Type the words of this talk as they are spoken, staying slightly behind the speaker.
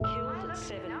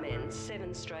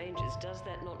and strangers, does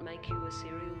that not make you a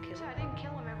serial killer? So I didn't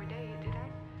kill him every day, did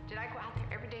I? Did I go out there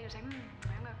every day and say, I'm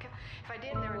gonna kill? If I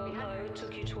did, there would be Well, no, hundreds. it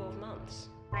took you 12 months.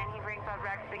 Then he brings up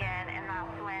Rex again, and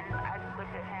that's when I just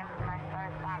looked at him and I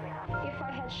started stabbing him. If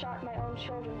I had shot my own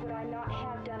children, would I not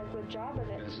have done a good job of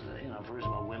it? Because, first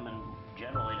of all, women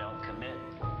generally don't commit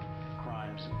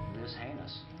crimes this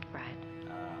heinous. Right.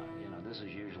 This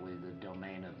is usually the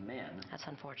domain of men. That's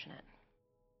unfortunate.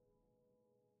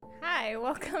 Hi,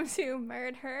 welcome to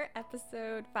Murder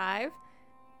episode 5.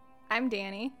 I'm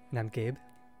Danny. And I'm Gabe.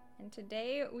 And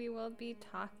today we will be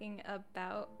talking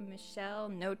about Michelle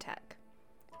Knotek.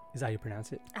 Is that how you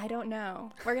pronounce it? I don't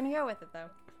know. We're going to go with it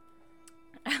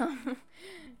though.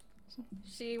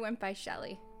 She went by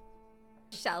Shelley.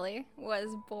 Shelley was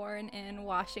born in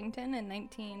Washington in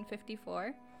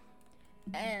 1954.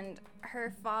 And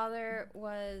her father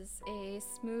was a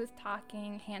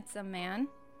smooth-talking, handsome man.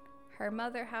 Her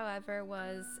mother, however,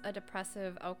 was a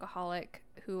depressive alcoholic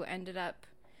who ended up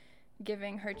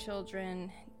giving her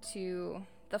children to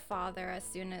the father as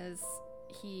soon as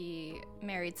he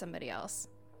married somebody else.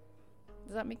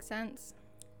 Does that make sense?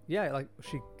 Yeah, like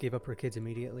she gave up her kids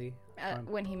immediately.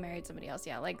 When he married somebody else,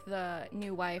 yeah. Like the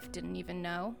new wife didn't even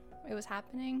know it was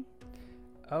happening.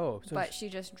 Oh, so but she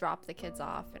just dropped the kids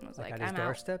off and was like, at his I'm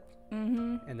doorstep? out.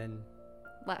 Mm-hmm. And then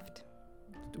left.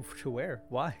 To where?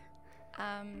 Why?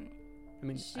 I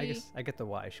she, guess I get the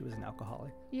why. She was an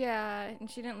alcoholic. Yeah, and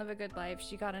she didn't live a good life.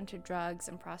 She got into drugs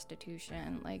and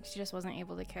prostitution. Like, she just wasn't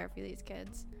able to care for these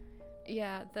kids.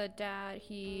 Yeah, the dad,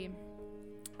 he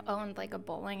owned like a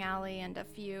bowling alley and a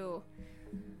few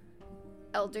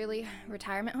elderly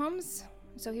retirement homes.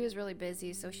 So he was really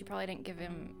busy, so she probably didn't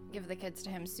give the kids to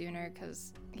him sooner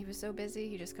because he was so busy,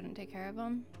 he just couldn't take care of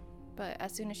them. But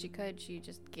as soon as she could, she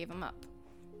just gave them up.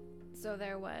 So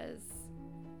there was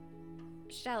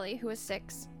Shelley, who was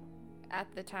 6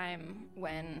 at the time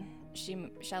when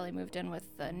Shelley moved in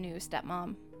with the new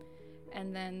stepmom.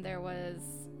 And then there was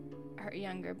her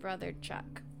younger brother,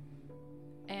 Chuck.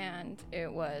 And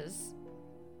it was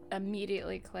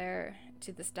immediately clear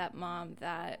to the stepmom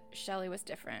that Shelley was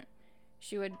different.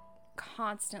 She would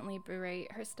constantly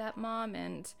berate her stepmom,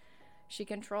 and she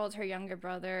controlled her younger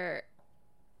brother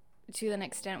to an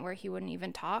extent where he wouldn't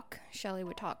even talk. Shelley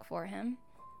would talk for him,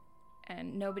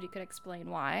 and nobody could explain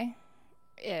why.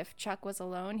 If Chuck was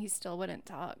alone, he still wouldn't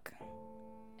talk.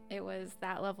 It was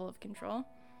that level of control.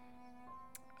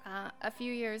 A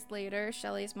few years later,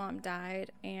 Shelley's mom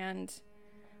died, and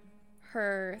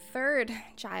her third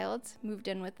child moved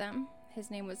in with them.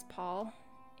 His name was Paul,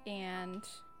 and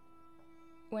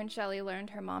when Shelley learned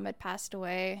her mom had passed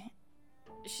away,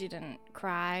 she didn't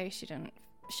cry, she didn't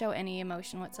show any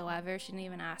emotion whatsoever, she didn't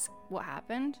even ask what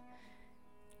happened.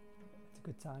 It's a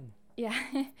good sign. Yeah,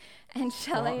 and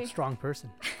Shelley... Strong person.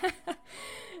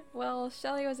 Well,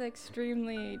 Shelley was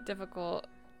extremely difficult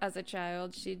as a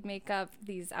child. She'd make up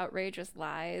these outrageous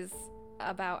lies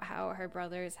about how her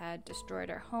brothers had destroyed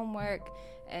her homework,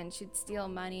 and she'd steal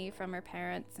money from her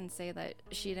parents and say that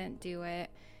she didn't do it.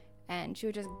 And she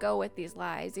would just go with these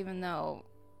lies, even though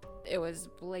it was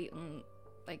blatant,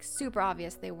 like super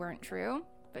obvious they weren't true.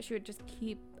 But she would just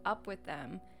keep up with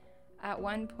them. At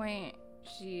one point,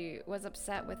 she was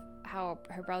upset with how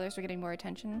her brothers were getting more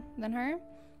attention than her.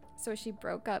 So she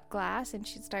broke up glass and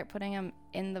she'd start putting them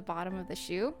in the bottom of the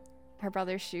shoe, her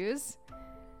brother's shoes.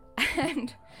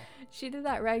 And she did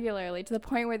that regularly to the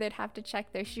point where they'd have to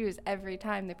check their shoes every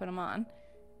time they put them on.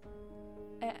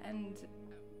 And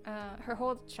her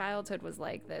whole childhood was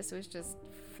like this. It was just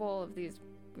full of these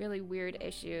really weird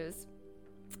issues.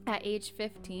 At age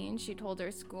 15, she told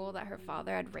her school that her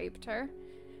father had raped her,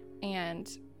 and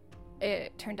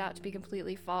it turned out to be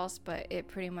completely false, but it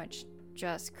pretty much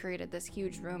just created this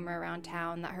huge rumor around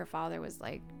town that her father was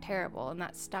like terrible, and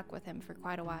that stuck with him for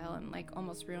quite a while and like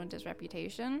almost ruined his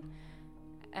reputation.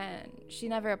 And she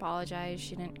never apologized.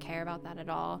 She didn't care about that at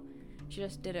all. She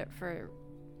just did it for,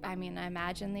 I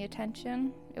imagine the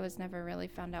attention. It was never really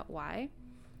found out why.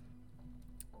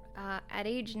 At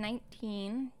age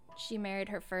 19, she married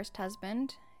her first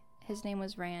husband. His name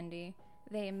was Randy.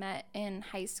 They met in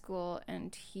high school,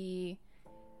 and he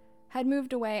had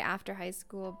moved away after high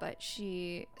school, but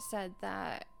she said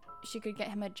that she could get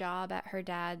him a job at her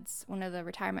dad's, one of the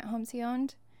retirement homes he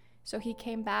owned. So he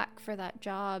came back for that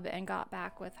job and got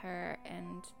back with her,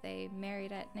 and they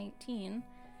married at 19.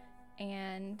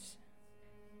 And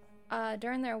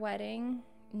during their wedding,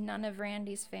 none of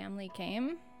Randy's family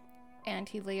came, and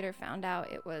he later found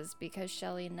out it was because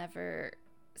Shelley never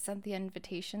sent the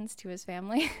invitations to his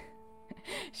family.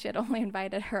 She had only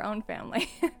invited her own family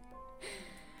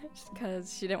just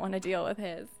because she didn't want to deal with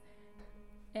his.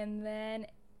 And then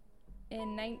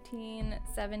In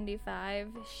 1975,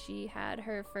 she had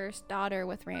her first daughter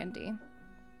with Randy.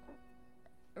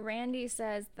 Randy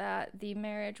says that the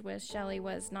marriage with Shelley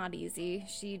was not easy.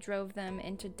 She drove them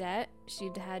into debt.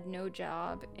 She'd had no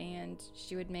job, and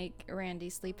she would make Randy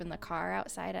sleep in the car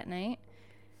outside at night.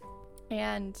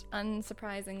 And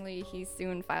unsurprisingly, he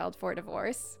soon filed for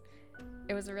divorce.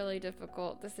 It was a really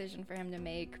difficult decision for him to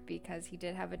make because he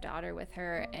did have a daughter with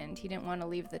her, and he didn't want to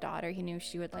leave the daughter. He knew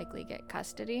she would likely get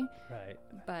custody. Right.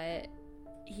 But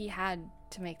he had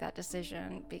to make that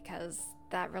decision because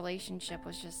that relationship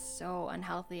was just so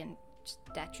unhealthy and just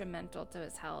detrimental to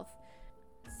his health.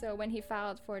 So when he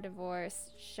filed for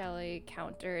divorce, Shelley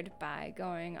countered by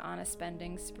going on a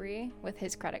spending spree with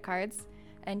his credit cards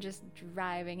and just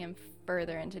driving him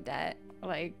further into debt,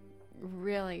 like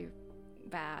really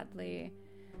badly.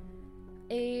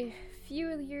 A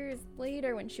few years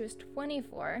later, when she was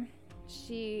 24,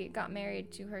 she got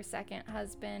married to her second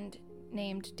husband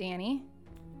named Danny.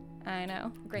 I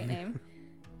know, great name.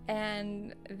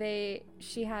 And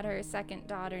she had her second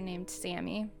daughter named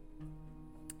Sammy.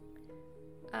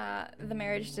 The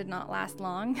marriage did not last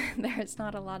long. There's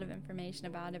not a lot of information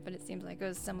about it, but it seems like it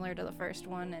was similar to the first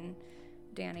one, and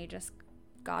Danny just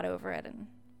got over it, and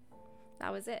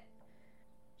that was it.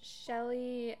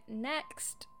 Shelley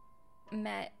next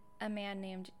met a man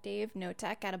named Dave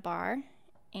Notek at a bar,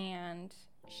 and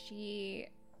she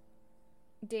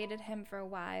dated him for a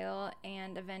while,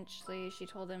 and eventually she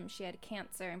told him she had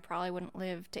cancer and probably wouldn't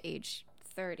live to age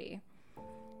 30.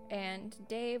 And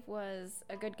Dave was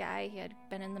a good guy. He had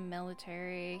been in the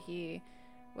military, he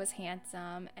was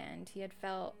handsome, and he had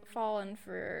fallen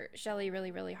for Shelley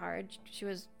really, really hard. She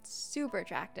was super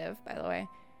attractive, by the way.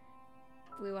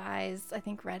 Blue eyes, I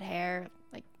think red hair,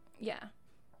 like, yeah.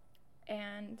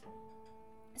 And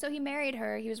so he married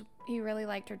her. He really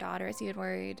liked her daughters. He had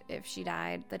worried if she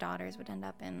died, the daughters would end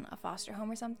up in a foster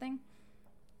home or something.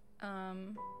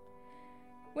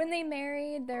 When they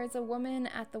married, there's a woman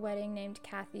at the wedding named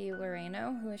Kathy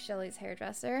Loreno, who is Shelley's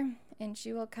hairdresser, and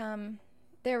she will come.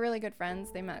 They're really good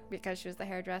friends. They met because she was the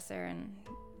hairdresser and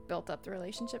built up the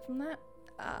relationship from that.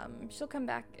 She'll come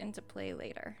back into play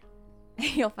later.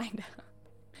 You'll find out.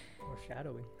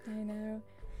 Foreshadowing. I know.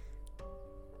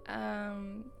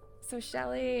 So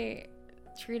Shelley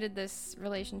treated this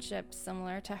relationship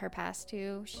similar to her past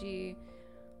two. She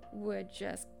would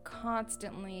just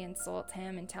constantly insult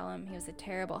him and tell him he was a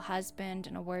terrible husband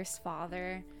and a worse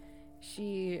father.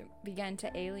 She began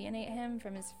to alienate him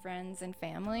from his friends and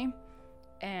family,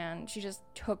 and she just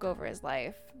took over his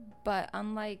life. But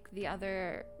unlike the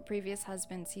other previous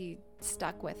husbands, he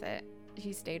stuck with it.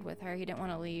 He stayed with her. He didn't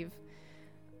want to leave.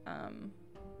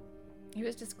 He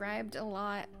was described a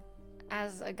lot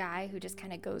as a guy who just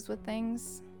kind of goes with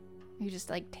things. He just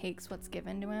like takes what's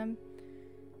given to him.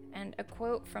 And a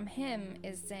quote from him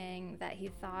is saying that he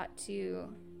thought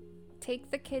to take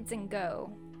the kids and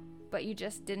go, but you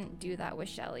just didn't do that with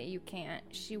Shelley. You can't.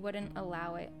 She wouldn't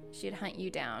allow it. She'd hunt you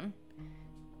down.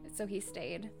 So he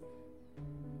stayed.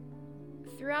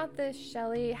 Throughout this,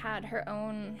 Shelley had her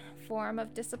own form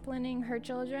of disciplining her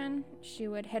children. She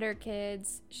would hit her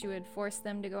kids. She would force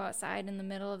them to go outside in the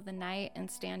middle of the night and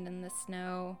stand in the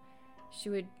snow. She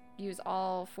would use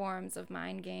all forms of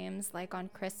mind games. Like on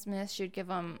Christmas, she'd give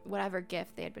them whatever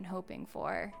gift they had been hoping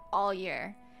for all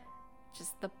year.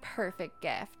 Just the perfect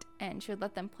gift. And she would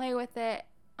let them play with it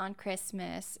on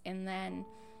Christmas. And then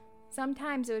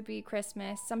sometimes it would be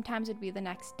Christmas. Sometimes it would be the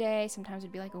next day. Sometimes it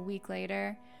would be like a week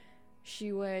later.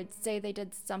 She would say they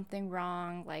did something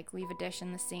wrong, like leave a dish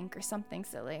in the sink or something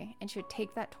silly, and she would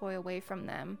take that toy away from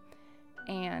them,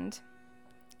 and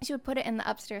she would put it in the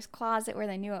upstairs closet where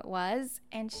they knew it was,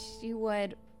 and she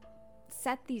would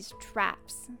set these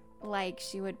traps, like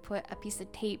she would put a piece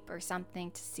of tape or something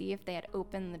to see if they had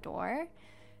opened the door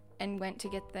and went to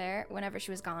get there whenever she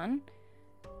was gone,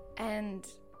 and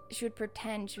she would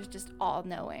pretend she was just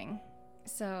all-knowing.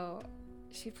 So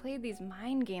she played these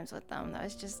mind games with them that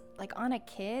was just like on a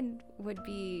kid would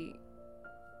be,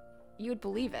 you would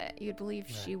believe it. You'd believe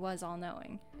she was all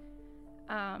knowing.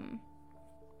 And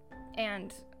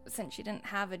since she didn't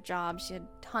have a job, she had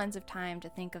tons of time to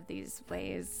think of these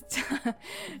ways to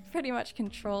pretty much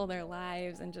control their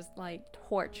lives and just like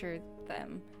torture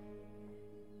them.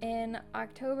 In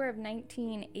October of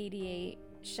 1988,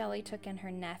 Shelley took in her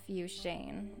nephew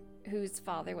Shane, whose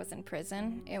father was in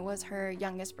prison. It was her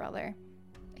youngest brother.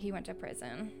 He went to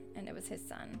prison, and it was his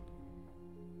son.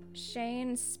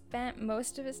 Shane spent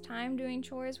most of his time doing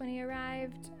chores when he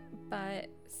arrived, but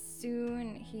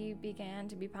soon he began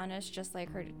to be punished just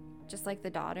like the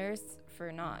daughters,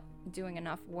 for not doing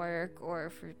enough work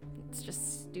or for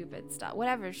just stupid stuff,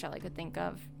 whatever Shelley could think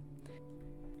of.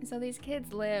 So these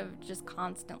kids lived just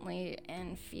constantly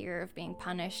in fear of being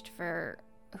punished for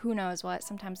who knows what.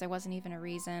 Sometimes there wasn't even a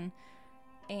reason.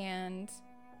 And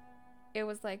it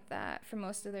was like that for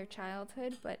most of their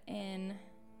childhood. But in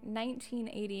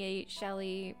 1988,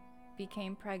 Shelley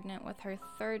became pregnant with her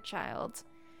third child.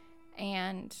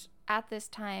 And at this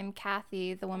time,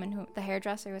 Kathy, the woman who the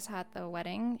hairdresser was at the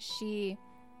wedding, she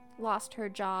lost her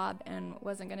job and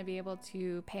wasn't going to be able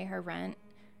to pay her rent.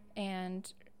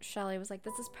 And Shelley was like,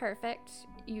 this is perfect.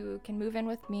 You can move in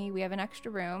with me. We have an extra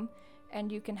room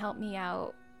and you can help me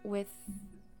out with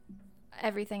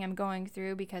everything I'm going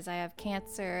through because I have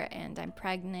cancer and I'm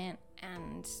pregnant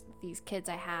and these kids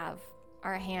I have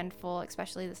are a handful,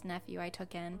 especially this nephew I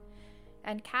took in.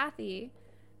 And Kathy,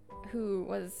 who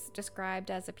was described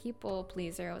as a people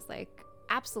pleaser, was like,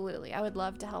 absolutely, I would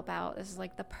love to help out. This is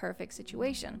like the perfect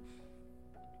situation.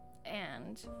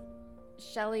 And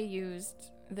Shelley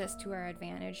used this to her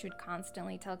advantage. She would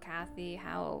constantly tell Kathy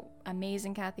how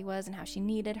amazing Kathy was and how she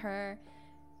needed her.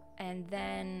 And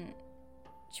then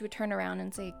she would turn around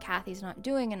and say, Kathy's not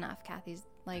doing enough. Kathy's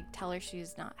like, tell her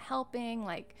she's not helping.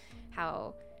 Like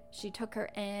how she took her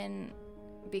in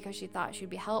because she thought she'd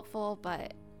be helpful,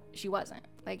 but she wasn't.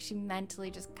 Like she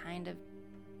mentally just kind of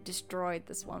destroyed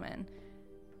this woman.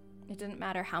 It didn't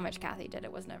matter how much Kathy did.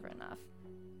 It was never enough.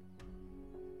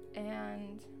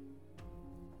 And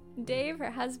Dave,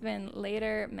 her husband,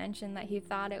 later mentioned that he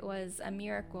thought it was a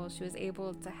miracle she was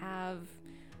able to have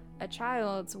a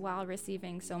child while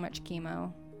receiving so much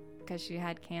chemo because she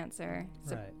had cancer,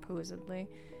 supposedly.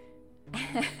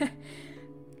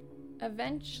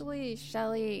 Eventually,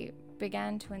 Shelley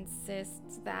began to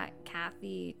insist that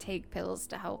Kathy take pills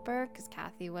to help her because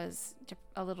Kathy was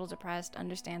a little depressed,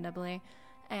 understandably,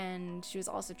 and she was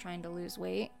also trying to lose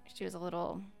weight. She was a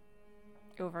little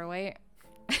overweight.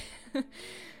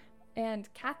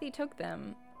 And Kathy took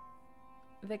them.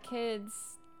 The kids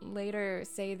later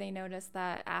say they noticed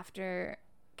that after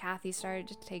Kathy started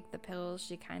to take the pills,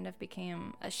 she kind of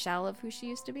became a shell of who she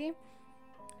used to be.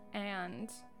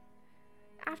 And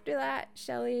after that,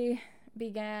 Shelley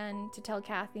began to tell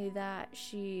Kathy that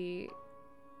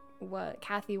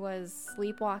Kathy was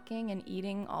sleepwalking and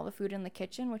eating all the food in the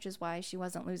kitchen, which is why she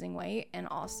wasn't losing weight. And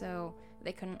also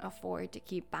they couldn't afford to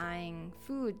keep buying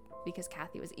food because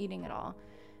Kathy was eating it all.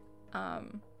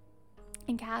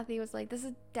 And Kathy was like, this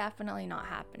is definitely not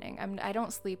happening. I don't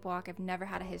sleepwalk. I've never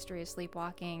had a history of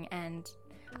sleepwalking, and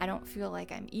I don't feel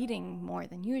like I'm eating more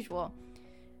than usual.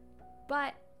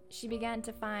 But she began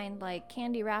to find like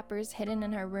candy wrappers hidden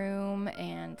in her room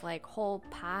and like whole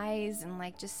pies and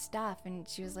like just stuff. And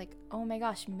she was like, oh my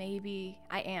gosh, maybe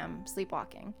I am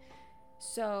sleepwalking.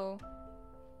 So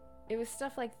it was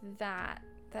stuff like that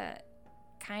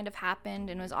kind of happened,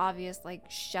 and it was obvious like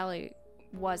Shelley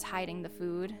was hiding the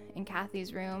food in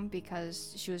Kathy's room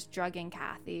because she was drugging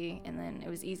Kathy, and then it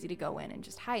was easy to go in and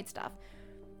just hide stuff.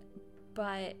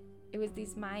 But it was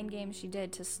these mind games she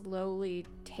did to slowly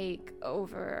take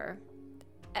over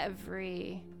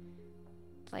every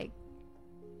like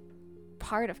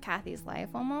part of Kathy's life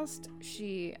almost.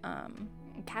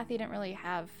 Kathy didn't really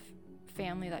have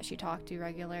family that she talked to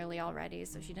regularly already,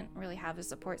 so she didn't really have a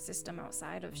support system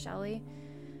outside of Shelley.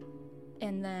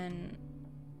 And then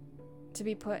to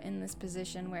be put in this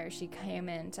position where she came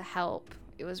in to help,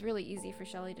 it was really easy for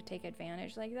Shelley to take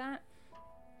advantage like that.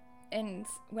 And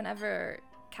whenever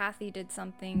Kathy did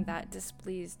something that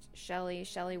displeased Shelley,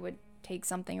 Shelley would take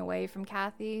something away from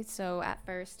Kathy. So at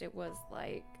first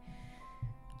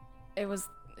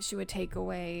she would take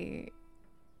away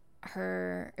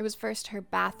her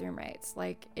bathroom rights.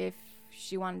 Like if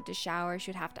she wanted to shower,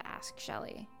 she would have to ask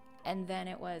Shelley. And then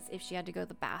it was if she had to go to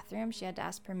the bathroom, she had to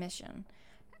ask permission.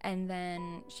 And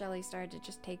then Shelley started to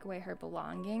just take away her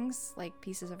belongings, like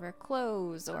pieces of her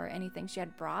clothes or anything she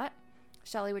had brought.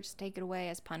 Shelley would just take it away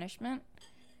as punishment.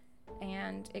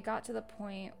 And it got to the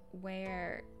point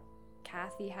where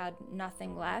Kathy had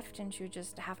nothing left and she would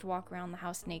just have to walk around the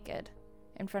house naked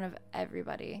in front of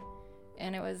everybody.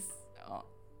 And it was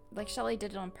like Shelley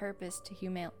did it on purpose to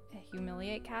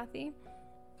humiliate Kathy.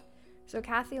 So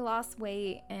Kathy lost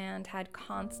weight and had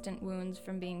constant wounds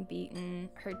from being beaten.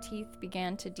 Her teeth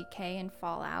began to decay and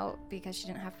fall out because she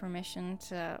didn't have permission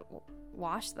to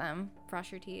brush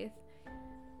her teeth.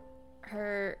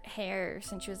 Her hair,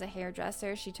 since she was a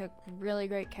hairdresser, she took really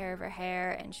great care of her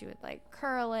hair, and she would like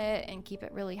curl it and keep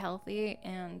it really healthy,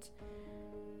 and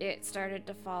it started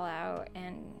to fall out,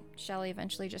 and Shelley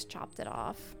eventually just chopped it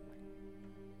off.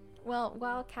 Well,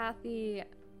 while Kathy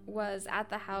was at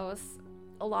the house,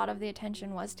 a lot of the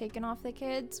attention was taken off the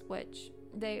kids, which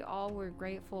they all were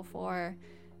grateful for,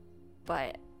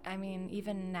 but I mean,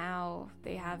 even now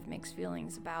they have mixed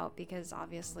feelings about, because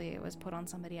obviously it was put on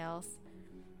somebody else.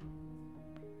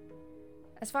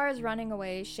 As far as running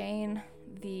away, Shane,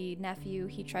 the nephew,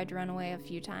 he tried to run away a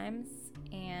few times,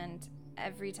 and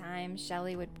every time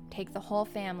Shelly would take the whole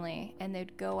family and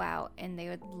they'd go out and they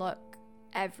would look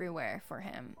everywhere for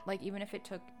him. Like, even if it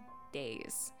took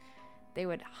days, they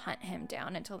would hunt him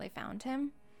down until they found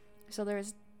him. So there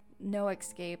was no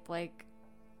escape. Like,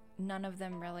 none of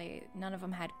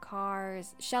them had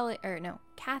cars.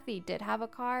 Kathy did have a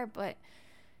car, but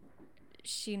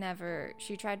she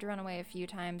tried to run away a few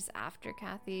times after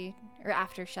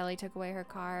Shelly took away her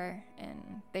car,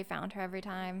 and they found her every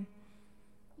time.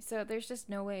 So there's just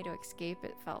no way to escape,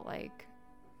 it felt like.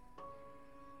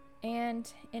 And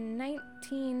in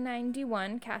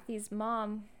 1991, Kathy's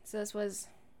mom, so this was,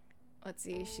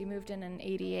 she moved in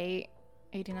 88,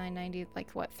 89, 90,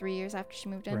 3 years after she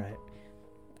moved in? Right.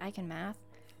 I can math.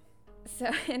 So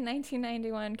in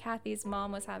 1991, Kathy's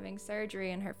mom was having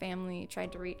surgery and her family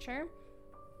tried to reach her.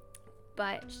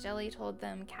 But Shelly told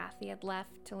them Kathy had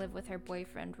left to live with her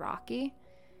boyfriend, Rocky.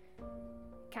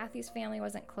 Kathy's family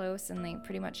wasn't close and they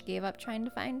pretty much gave up trying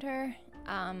to find her.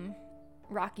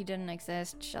 Rocky didn't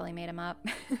exist. Shelly made him up.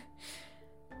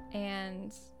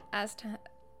 And after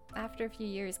a few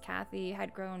years, Kathy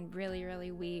had grown really,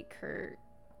 really weak. Her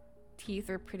teeth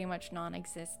were pretty much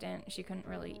non-existent. She couldn't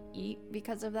really eat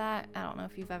because of that. I don't know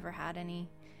if you've ever had any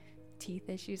teeth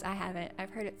issues. I haven't.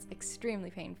 I've heard it's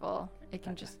extremely painful. It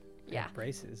can just, yeah.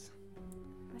 Braces.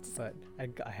 But I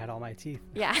had all my teeth.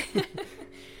 Yeah.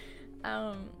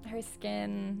 Her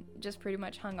skin just pretty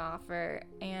much hung off her,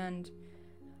 and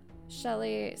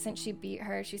Shelly, since she beat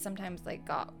her, she sometimes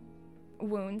got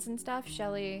wounds and stuff.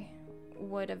 Shelly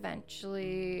would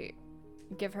eventually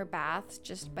give her baths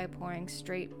just by pouring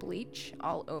straight bleach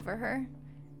all over her,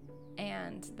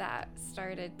 and that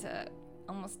started to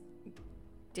almost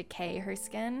decay her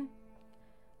skin.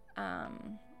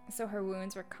 So her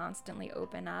wounds were constantly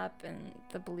open up, and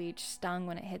the bleach stung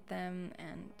when it hit them,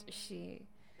 and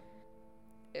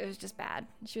it was just bad.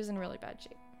 She was in really bad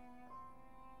shape.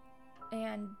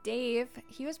 And Dave,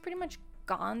 he was pretty much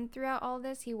gone throughout all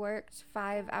this. He worked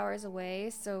 5 hours away,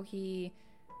 so he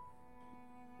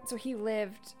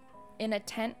lived in a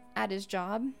tent at his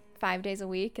job 5 days a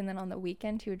week, and then on the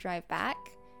weekend he would drive back.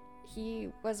 He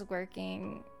was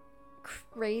working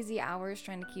crazy hours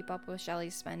trying to keep up with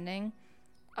Shelly's spending.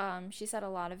 She said a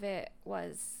lot of it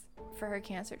was for her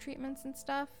cancer treatments and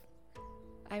stuff.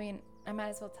 I mean, I might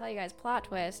as well tell you guys, plot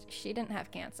twist, she didn't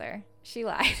have cancer. She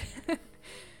lied.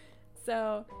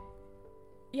 So,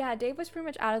 yeah, Dave was pretty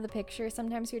much out of the picture.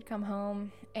 Sometimes he would come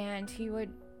home and he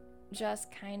would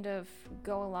just kind of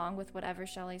go along with whatever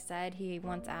Shelly said. He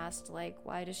once asked,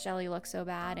 why does Shelly look so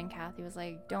bad? And Kathy was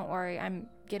like, don't worry, I'm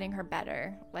getting her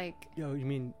better. Yo, you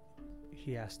mean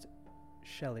he asked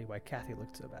Shelly why Kathy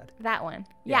looked so bad? That one.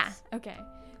 Yes. Yeah, okay.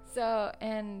 So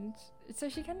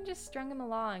she kind of just strung him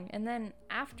along. And then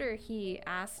after he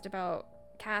asked about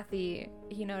Kathy,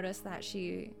 he noticed that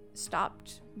she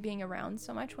stopped being around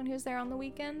so much when he was there on the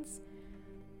weekends.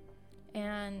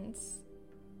 And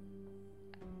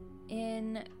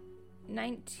in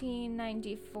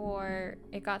 1994,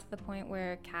 it got to the point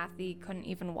where Kathy couldn't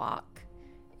even walk,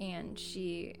 and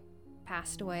she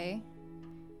passed away,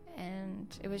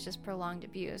 and it was just prolonged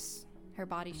abuse. Her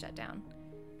body shut down.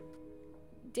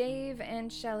 Dave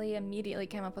and Shelly immediately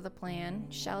came up with a plan.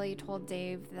 Shelly told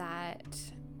Dave that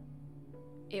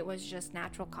it was just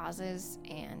natural causes,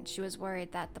 and she was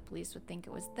worried that the police would think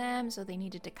it was them, so they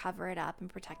needed to cover it up and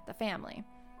protect the family.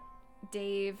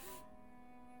 Dave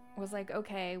was like,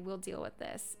 okay, we'll deal with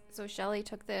this. So Shelly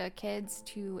took the kids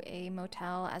to a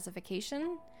motel as a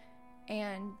vacation,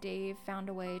 and Dave found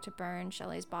a way to burn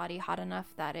Shelly's body hot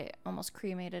enough that it almost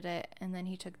cremated it, and then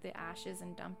he took the ashes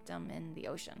and dumped them in the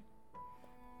ocean.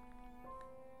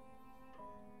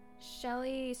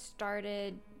 Shelly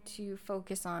started to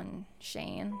focus on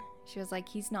Shane. She was like,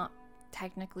 he's not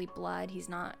technically blood, he's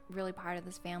not really part of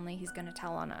this family, he's gonna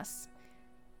tell on us.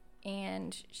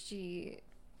 And she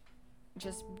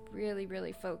just really,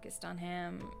 really focused on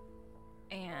him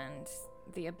and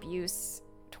the abuse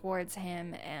towards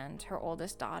him, and her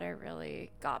oldest daughter really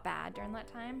got bad during that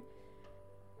time.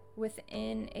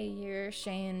 Within a year,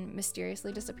 Shane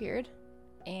mysteriously disappeared,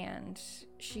 and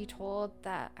she told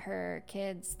that her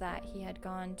kids that he had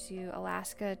gone to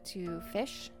Alaska to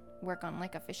fish, work on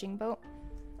a fishing boat,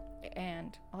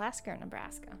 and Alaska or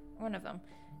Nebraska, one of them.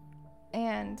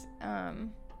 And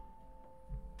I'm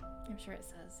sure it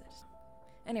says it.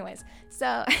 Anyways,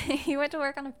 so he went to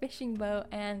work on a fishing boat,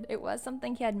 and it was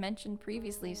something he had mentioned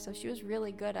previously, so she was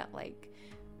really good at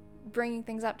bringing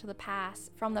things up to the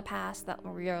past, from the past, that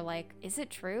we are like, is it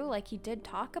true? Like, he did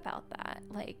talk about that.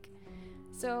 Like,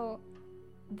 so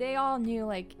they all knew,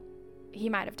 like, he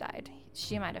might have died.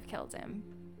 She might have killed him.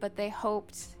 But they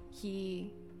hoped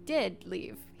he did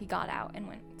leave. He got out and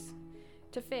went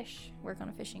to fish, work on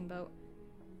a fishing boat.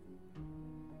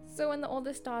 So when the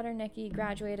oldest daughter, Nikki,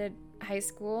 graduated high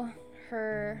school,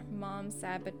 her mom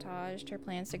sabotaged her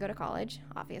plans to go to college,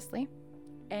 obviously,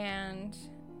 and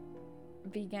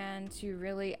began to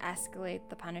really escalate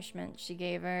the punishment she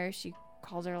gave her. She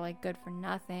called her, like, good for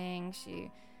nothing.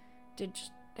 She did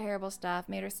terrible stuff,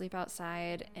 made her sleep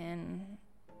outside in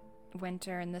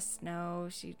winter in the snow.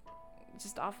 She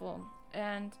just awful.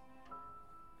 And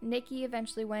Nikki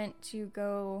eventually went to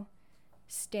go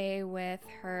stay with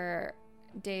her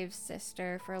Dave's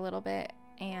sister for a little bit,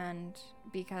 and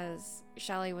because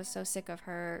Shelly was so sick of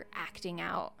her acting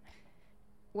out,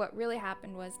 what really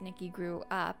happened was Nikki grew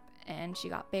up and she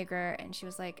got bigger, and she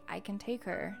was like, I can take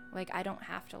her, like, I don't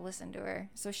have to listen to her.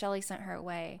 So Shelly sent her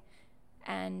away,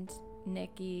 and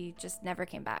Nikki just never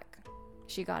came back.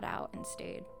 She got out and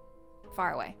stayed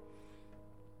far away.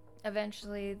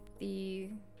 Eventually, the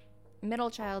middle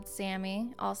child,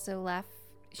 Sammy, also left.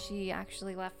 She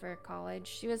actually left for college.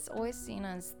 She was always seen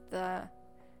as the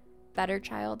better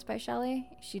child by Shelly.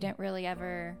 She didn't really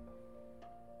ever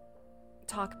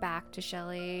talk back to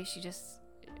Shelly. She just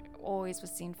always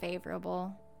was seen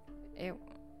favorable.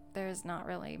 There's not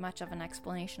really much of an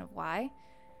explanation of why.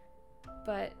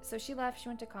 But so she left, she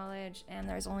went to college, and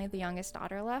there's only the youngest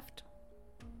daughter left.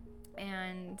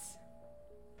 And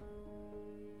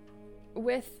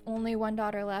with only one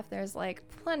daughter left, there's like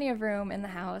plenty of room in the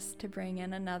house to bring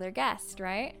in another guest,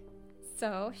 right?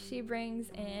 So she brings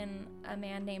in a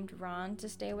man named Ron to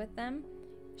stay with them.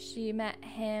 She met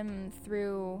him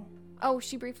through,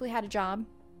 she briefly had a job.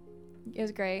 It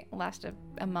was great. It lasted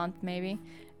a month maybe.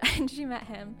 And she met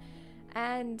him.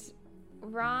 And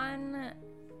Ron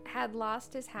had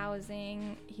lost his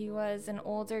housing. He was an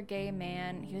older gay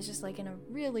man. He was just like in a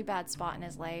really bad spot in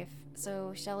his life.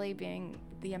 So Shelly, being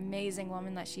the amazing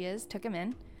woman that she is, took him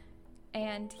in.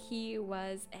 And he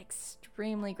was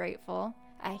extremely grateful,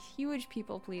 a huge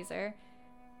people pleaser.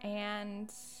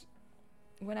 And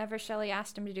whenever Shelly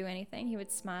asked him to do anything, he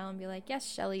would smile and be like, yes,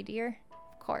 Shelly, dear,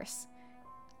 of course.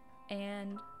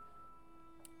 And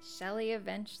Shelly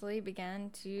eventually began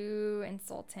to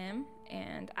insult him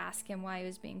and ask him why he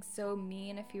was being so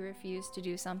mean if he refused to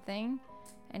do something.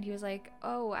 And he was like,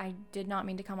 oh, I did not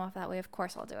mean to come off that way. Of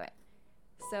course I'll do it.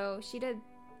 So she did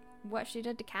what she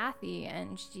did to Kathy,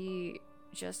 and she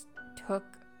just took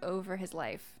over his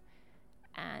life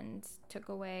and took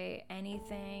away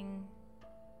anything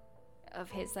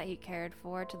of his that he cared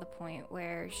for, to the point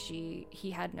where he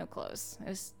had no clothes. It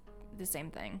was the same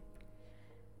thing.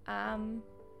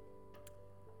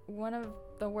 One of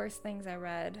the worst things I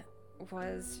read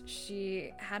was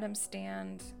she had him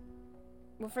stand.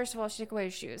 Well, first of all, she took away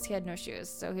his shoes. He had no shoes,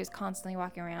 so he was constantly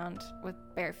walking around with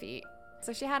bare feet.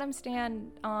 So she had him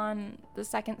stand on the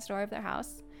second story of their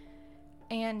house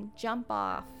and jump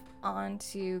off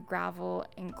onto gravel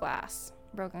and glass,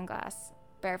 broken glass,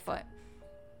 barefoot.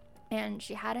 And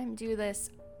she had him do this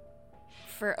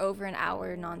for over an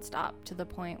hour nonstop, to the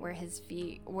point where his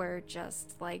feet were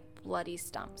just like bloody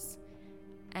stumps.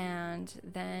 And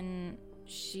then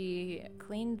she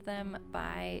cleaned them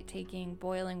by taking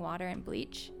boiling water and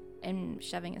bleach and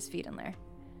shoving his feet in there.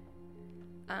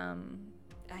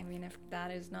 I mean, if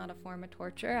that is not a form of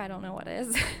torture, I don't know what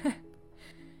is.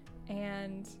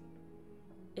 And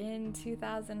in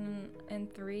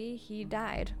 2003, he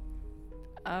died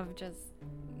of just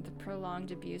the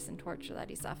prolonged abuse and torture that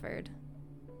he suffered.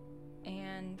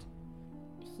 And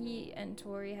he and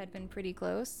Tori had been pretty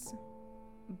close,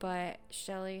 but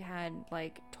Shelly had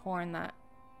like torn that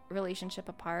relationship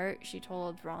apart. She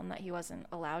told Ron that he wasn't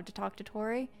allowed to talk to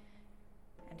Tori,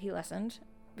 and he listened,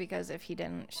 because if he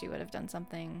didn't, she would have done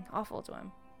something awful to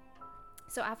him.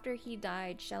 So after he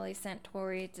died, Shelly sent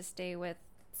Tori to stay with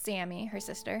Sammy, her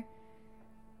sister,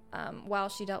 while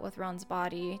she dealt with Ron's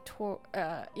body.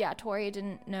 Tori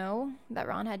didn't know that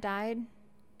Ron had died,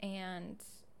 and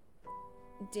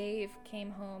Dave came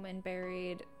home and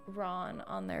buried Ron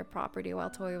on their property while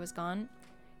Tori was gone.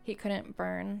 He couldn't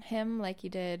burn him like he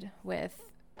did with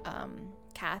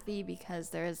Kathy,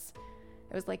 because it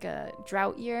was like a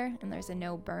drought year and there's a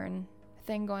no burn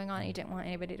thing going on. He didn't want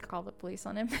anybody to call the police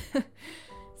on him.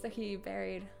 So he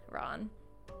buried Ron.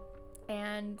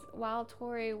 And while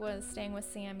Tori was staying with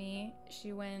Sammy,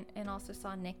 she went and also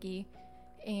saw Nikki,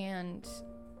 and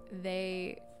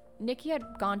Nikki had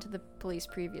gone to the police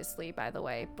previously, by the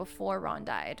way, before Ron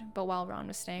died, but while Ron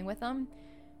was staying with them.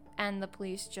 and the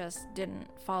police just didn't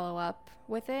follow up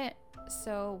with it.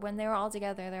 So when they were all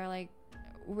together, they were like,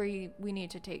 we need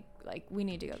to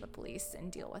go to the police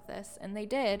and deal with this. And they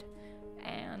did.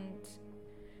 And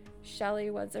Shelley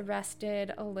was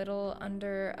arrested a little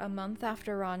under a month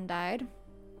after Ron died.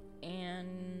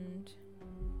 And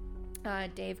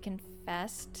Dave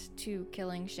confessed to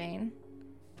killing Shane.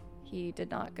 He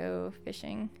did not go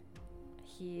fishing.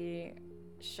 He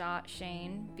shot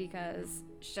Shane because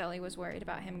Shelley was worried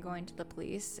about him going to the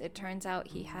police. It turns out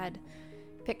he had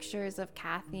pictures of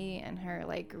Kathy in her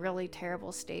like really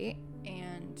terrible state,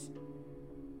 and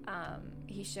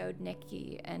he showed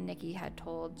Nikki, and Nikki had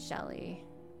told Shelley.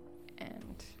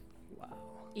 And Wow.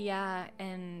 yeah,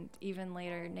 and even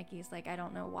later Nikki's like, I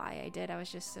don't know why I did, I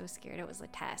was just so scared, it was a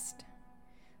test.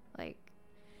 Like,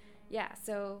 yeah.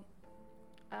 So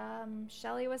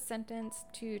Shelley was sentenced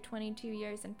to 22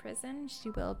 years in prison. She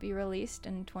will be released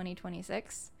in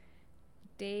 2026.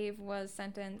 Dave was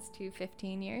sentenced to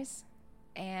 15 years.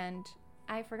 And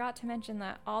I forgot to mention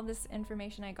that all this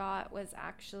information I got was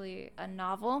actually a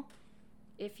novel,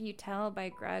 If You Tell, by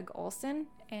Greg Olson.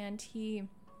 And he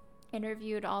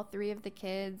interviewed all three of the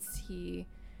kids. He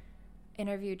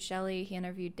interviewed Shelley. He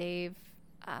interviewed Dave.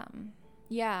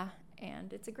 Yeah,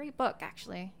 and it's a great book,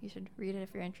 actually. You should read it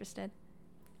if you're interested.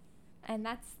 And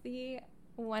that's the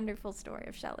wonderful story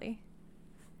of Shelley.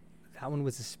 That one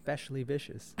was especially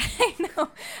vicious. I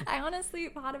know. I honestly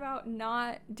thought about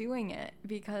not doing it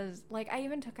because, like, I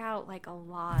even took out, like, a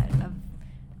lot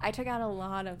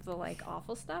of the, like,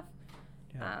 awful stuff.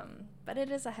 Yeah. But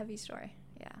it is a heavy story.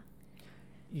 Yeah.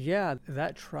 Yeah,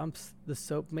 that trumps The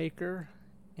Soap Maker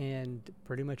and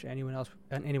pretty much anyone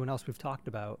else we've talked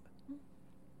about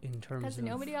in terms Because of...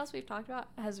 nobody else we've talked about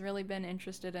has really been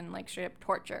interested in, like, straight up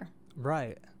torture.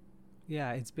 Right.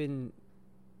 Yeah, it's been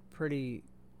pretty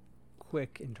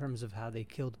quick in terms of how they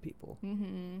killed people.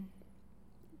 Mm-hmm.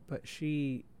 But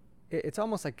it's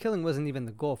almost like killing wasn't even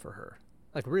the goal for her.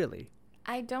 Like, really.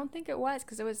 I don't think it was,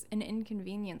 because it was an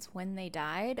inconvenience when they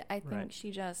died. I think Right.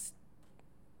 she just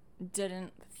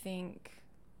didn't think,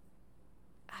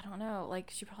 I don't know,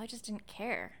 like, she probably just didn't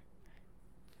care.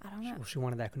 I don't know. She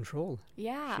wanted that control.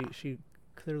 Yeah. She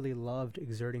clearly loved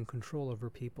exerting control over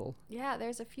people. Yeah,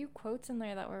 there's a few quotes in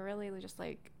there that were really just,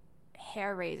 like,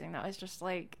 hair-raising. That was just,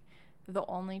 like, the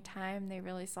only time they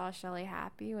really saw Shelley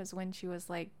happy was when she was,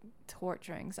 like,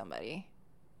 torturing somebody.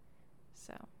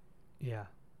 So... Yeah.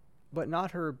 But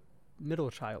not her middle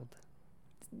child.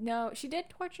 No, she did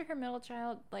torture her middle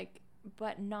child, like,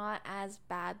 but not as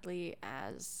badly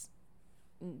as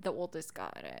the oldest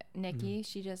got it. Nikki,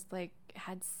 she just, like,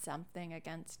 had something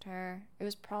against her. It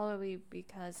was probably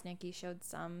because Nikki showed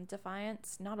some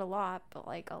defiance. Not a lot, but,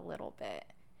 like, a little bit.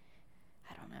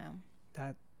 I don't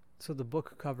know. So the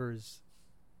book covers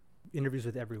interviews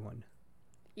with everyone,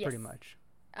 Yes. pretty much.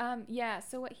 Yeah,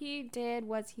 so what he did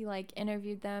was he, like,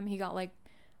 interviewed them. He got, like,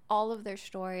 all of their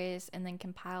stories and then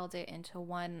compiled it into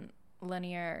one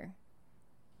linear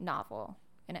novel.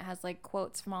 And it has, like,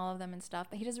 quotes from all of them and stuff.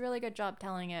 But he does a really good job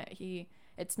telling it.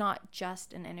 It's not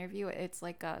just an interview. It's,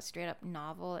 like, a straight-up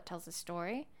novel. It tells a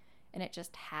story. And it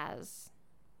just has,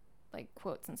 like,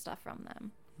 quotes and stuff from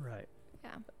them. Right.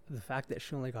 Yeah. The fact that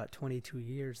she only got 22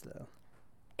 years, though.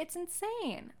 It's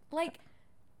insane. Like,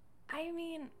 I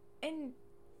mean, and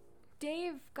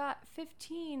Dave got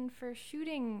 15 for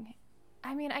shooting.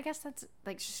 I mean, I guess that's,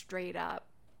 like, straight up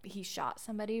he shot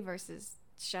somebody versus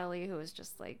Shelley, who was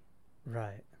just, like,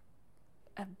 Right.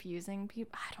 abusing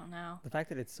people. I don't know. The fact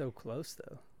that it's so close,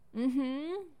 though.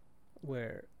 Mm-hmm.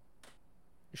 Where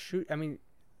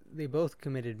they both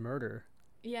committed murder,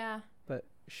 Yeah. but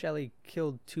Shelley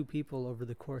killed two people over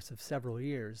the course of several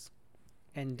years.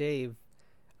 And Dave,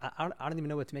 I don't even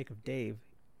know what to make of Dave,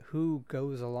 who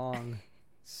goes along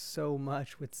so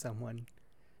much with someone.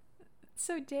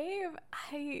 So Dave,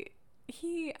 I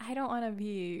don't want to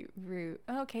be rude.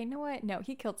 Okay, you know what? No,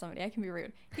 he killed somebody. I can be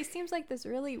rude. He seems like this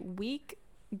really weak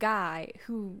guy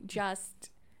who just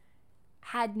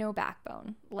had no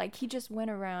backbone. Like, he just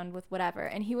went around with whatever.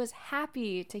 And he was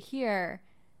happy to hear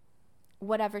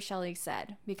whatever Shelley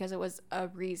said because it was a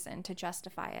reason to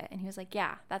justify it. And he was like,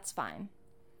 yeah, that's fine.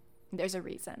 There's a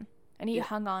reason. And he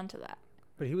hung on to that.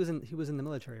 But he was in the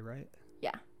military, right?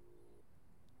 Yeah.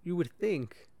 You would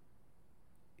think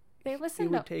They it listened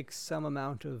would to... take some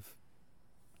amount of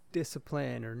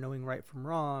discipline or knowing right from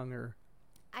wrong, or...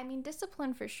 I mean,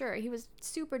 discipline for sure. He was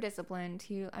super disciplined.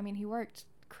 He worked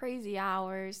crazy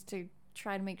hours to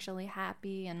try to make Shelley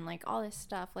happy and, like, all this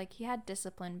stuff. Like, he had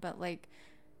discipline, but, like,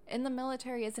 in the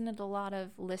military, isn't it a lot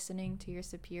of listening to your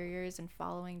superiors and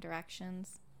following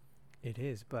directions? It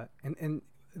is, but... And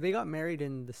they got married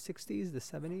in the 60s, the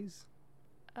 70s?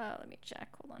 Let me check.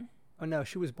 Hold on. Oh no,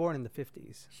 she was born in the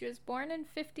 50s. She was born in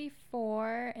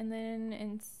 54, and then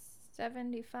in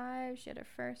 75, she had her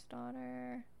first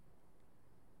daughter.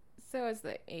 So it's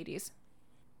the 80s.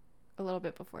 A little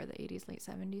bit before the 80s, late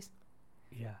 70s.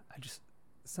 Yeah,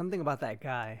 something about that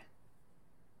guy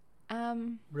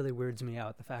really weirds me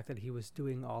out. The fact that he was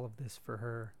doing all of this for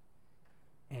her,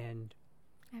 and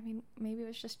I mean, maybe it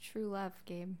was just true love,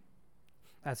 Gabe.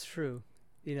 that's true.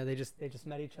 You know, they just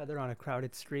met each other on a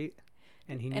crowded street,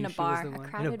 and he knew In a she bar, was the a one.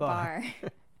 crowded bar.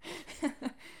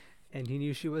 And he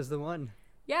knew she was the one.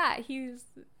 Yeah,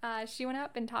 she went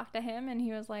up and talked to him, and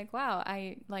he was like, wow,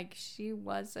 she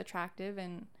was attractive,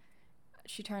 and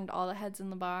she turned all the heads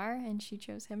in the bar, and she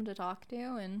chose him to talk to,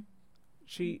 and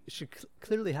She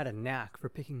clearly had a knack for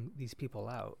picking these people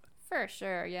out. for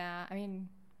sure, yeah. I mean,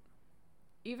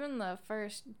 even the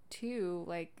first two,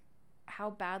 like, how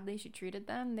badly she treated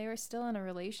them, they were still in a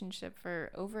relationship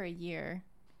for over a year.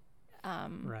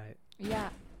 Right. Yeah.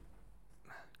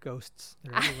 Ghosts.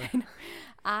 They're everywhere.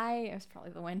 It was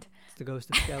probably the wind. It's the ghost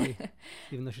of Shelley,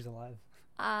 even though she's alive.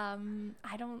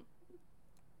 I don't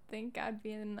think I'd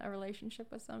be in a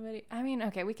relationship with somebody. I mean,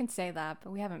 okay, we can say that,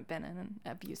 but we haven't been in an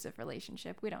abusive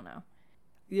relationship. We don't know.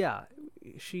 Yeah,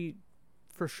 she,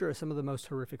 for sure, some of the most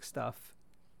horrific stuff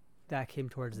that came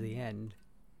towards the end.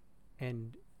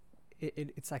 And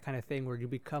it's that kind of thing where you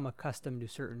become accustomed to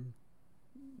certain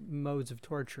modes of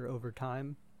torture over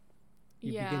time.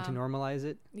 You begin to normalize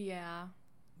it. Yeah.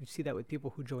 You see that with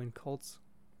people who join cults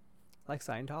like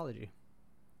Scientology,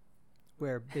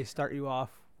 where they start you off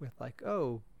with like,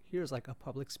 oh, here's like a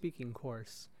public speaking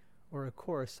course or a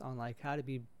course on like how to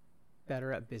be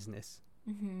better at business.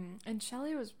 Mm-hmm. And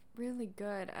Shelley was really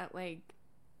good at like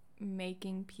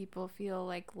making people feel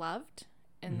like loved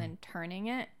and then turning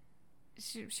it.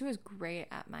 She was great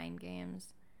at mind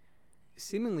games.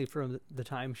 Seemingly from the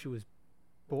time she was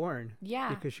born. Yeah.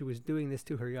 Because she was doing this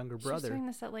to her younger brother. She was doing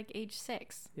this at like age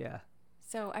 6. Yeah.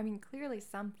 So, I mean, clearly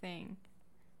something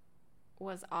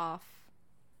was off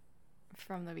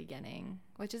from the beginning,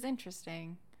 which is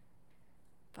interesting.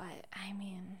 But, I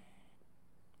mean,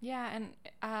 yeah,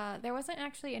 and there wasn't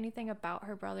actually anything about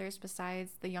her brothers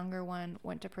besides the younger one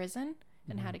went to prison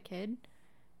and had a kid.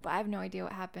 But I have no idea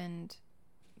what happened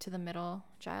to the middle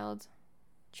child,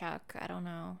 Chuck. I don't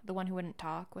know. The one who wouldn't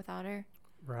talk without her.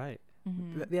 Right.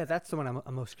 Mm-hmm. Yeah, that's the one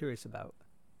I'm most curious about.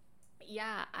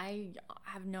 Yeah, I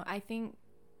think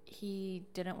he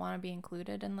didn't want to be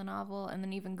included in the novel, and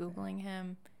then even Googling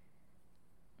him,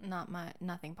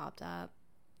 nothing popped up.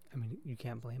 I mean, you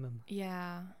can't blame him.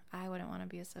 Yeah, I wouldn't want to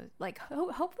be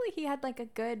hopefully he had like a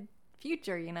good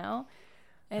future, you know?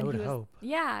 And I would hope.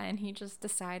 Yeah, and he just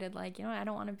decided like, you know, I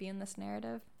don't want to be in this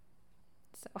narrative.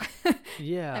 So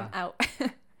Yeah. I'm out.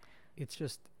 It's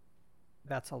just,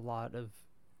 that's a lot of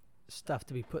stuff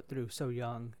to be put through so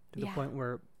young, to the point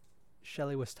where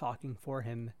Shelley was talking for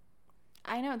him.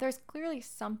 I know, there's clearly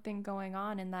something going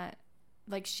on in that,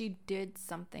 like she did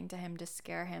something to him to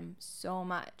scare him so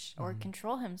much or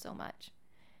control him so much,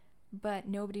 but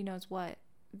nobody knows what.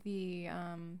 The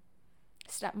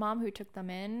stepmom who took them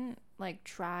in like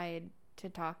tried to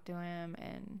talk to him,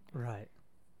 and Right.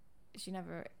 she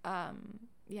never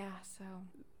so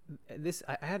This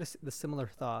I had the similar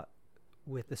thought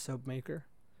with the soap maker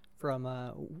from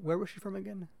where was she from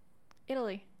again?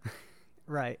 Italy.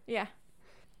 Right. Yeah.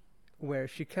 Where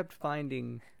she kept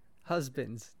finding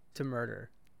husbands to murder.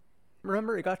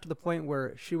 Remember, it got to the point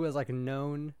where she was like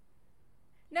known.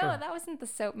 No, that wasn't the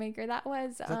soap maker. That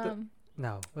was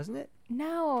No, wasn't it?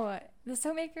 no, the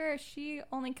soap maker. She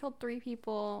only killed 3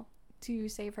 people to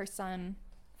save her son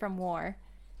from war.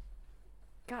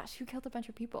 Gosh, who killed a bunch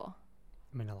of people?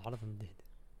 I mean, a lot of them did.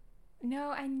 No,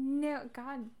 I know.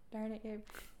 God darn it, Gabe.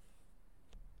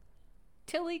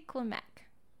 Tilly Klimek.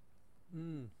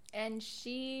 And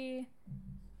she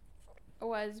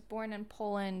was born in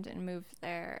Poland and moved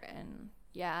there, and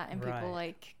people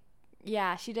like,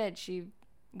 she did. She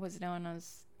was known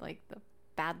as like the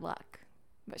bad luck,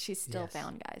 but she still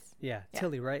found guys. Yeah,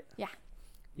 Tilly, right?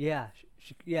 Yeah.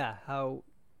 Yeah, how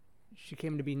she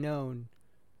came to be known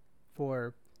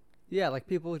for, like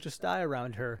people would just die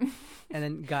around her, and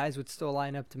then guys would still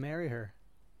line up to marry her.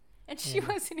 And she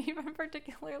wasn't even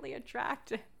particularly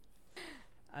attractive.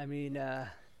 I mean,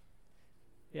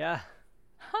 yeah.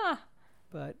 Huh.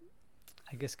 But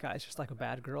I guess guys just like a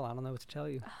bad girl. I don't know what to tell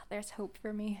you. Oh, there's hope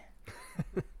for me.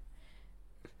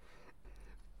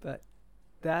 But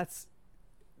that's,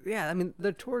 I mean,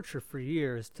 the torture for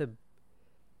years to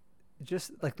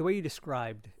just like the way you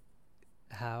described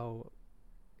how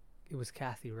it was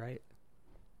Kathy, right?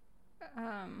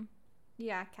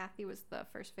 Yeah, Kathy was the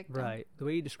first victim. Right. The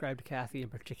way you described Kathy in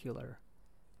particular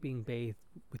being bathed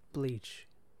with bleach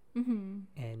Mm-hmm.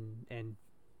 and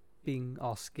being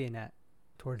all skin at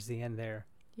towards the end there.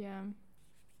 Yeah.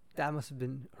 That must have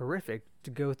been horrific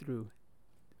to go through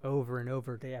over and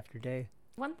over, day after day.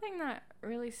 One thing that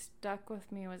really stuck with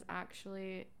me was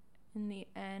actually in the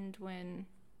end when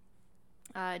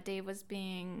Dave was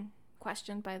being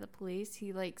questioned by the police.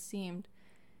 He like seemed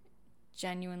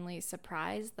genuinely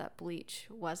surprised that bleach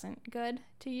wasn't good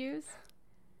to use.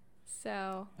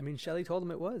 So I mean, Shelley told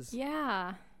him it was.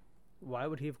 yeah, Why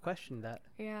would he have questioned that?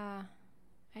 yeah.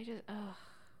 I just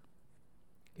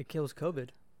It kills COVID.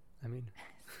 I mean,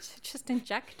 just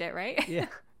inject it, right? yeah,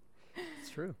 it's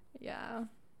true. Yeah,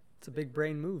 It's a big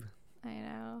brain move. I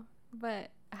know.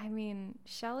 But I mean,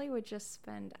 Shelley would just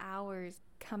spend hours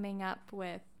coming up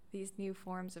with these new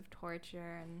forms of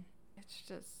torture, and it's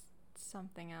just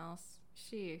something else.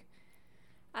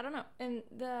 I don't know. And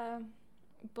the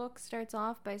book starts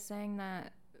off by saying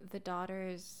that the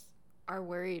daughters are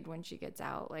worried when she gets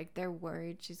out. Like, they're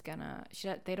worried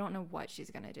they don't know what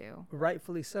she's gonna do.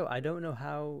 Rightfully so. I don't know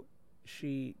how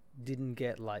she didn't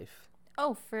get life.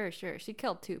 Oh, for sure. She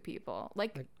killed 2 people.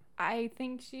 Like I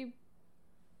think she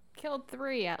killed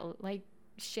 3 at, like,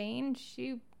 Shane.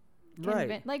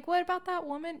 Right. Like, what about that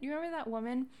woman? You remember that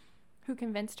woman who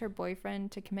convinced her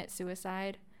boyfriend to commit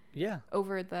suicide Yeah.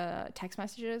 over the text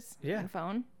messages and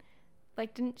phone?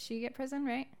 Like, didn't she get prison,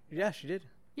 right? Yeah, she did.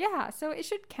 Yeah, so it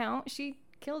should count. She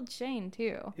killed Shane,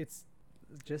 too. It's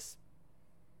just,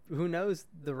 who knows,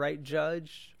 the right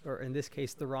judge, or in this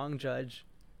case, the wrong judge.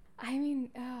 I mean,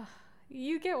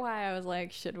 you get why I was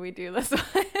like, should we do this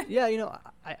one? Yeah,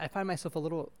 I find myself a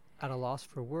little at a loss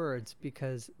for words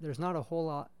because there's not a whole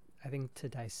lot, I think, to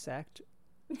dissect.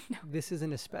 No. This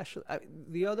isn't especially...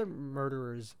 the other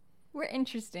murderers... We're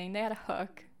interesting. They had a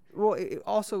hook. Well,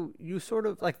 also, you sort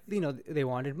of, like, they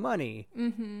wanted money.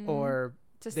 Mm-hmm. Or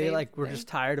To they, save like, were their- just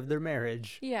tired of their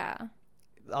marriage. Yeah.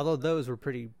 Although those were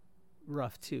pretty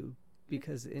rough, too.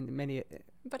 Because in many...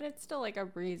 But it's still, like, a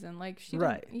reason. Like, she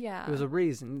Right. didn't- Yeah. It was a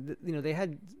reason. They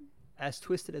had, as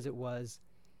twisted as it was,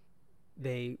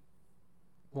 they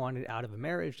wanted out of a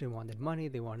marriage, they wanted money,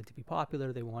 they wanted to be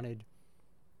popular, they wanted,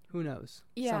 who knows,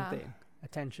 Yeah. something,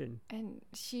 attention. And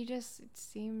she just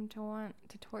seemed to want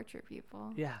to torture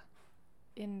people Yeah.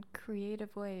 in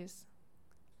creative ways.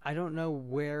 I don't know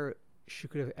where she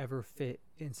could have ever fit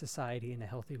in society in a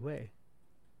healthy way.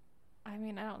 I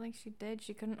mean, I don't think she did.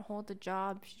 She couldn't hold a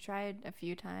job. She tried a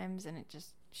few times and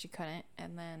she couldn't.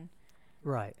 And then...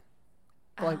 Right.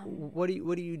 Like, what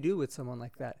do you do with someone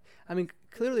like that? I mean,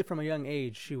 clearly from a young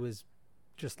age, she was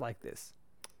just like this.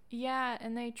 Yeah,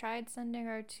 and they tried sending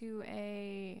her to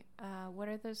a, what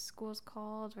are those schools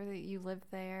called where you live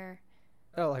there?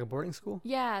 Oh, like a boarding school?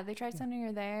 Yeah, they tried sending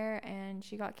her there, and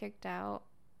she got kicked out.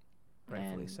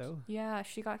 Rightfully And, so. Yeah,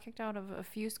 she got kicked out of a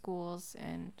few schools,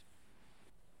 and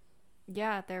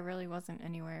yeah, there really wasn't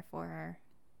anywhere for her.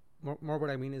 More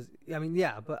what I mean is,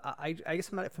 yeah, but I guess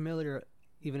I'm not familiar,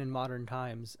 even in modern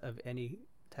times, of any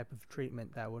type of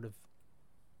treatment that would have,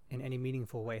 in any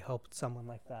meaningful way, helped someone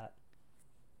like that.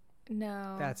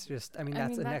 No. That's just,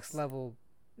 that's the next level.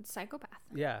 Psychopath.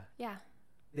 Yeah. Yeah.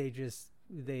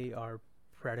 They are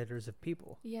predators of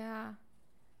people. Yeah.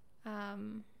 I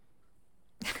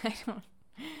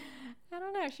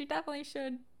don't know. She definitely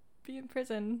should be in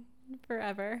prison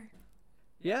forever.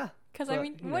 Yeah. Because, I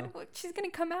mean, what she's going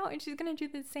to come out and she's going to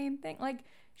do the same thing. Like,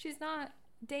 she's not...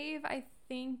 Dave, I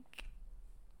think,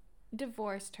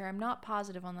 divorced her. I'm not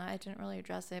positive on that. I didn't really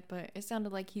address it, but it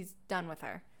sounded like he's done with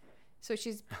her. So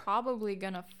she's probably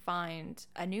going to find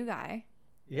a new guy.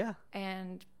 Yeah.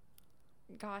 And,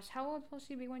 gosh, how old will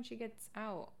she be when she gets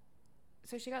out?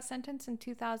 So she got sentenced in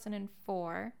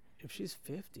 2004. If she's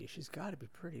 50, she's got to be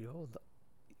pretty old,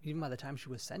 even by the time she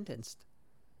was sentenced.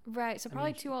 Right, so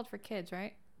probably too old for kids,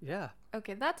 right? Yeah.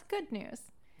 Okay, that's good news.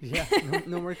 Yeah,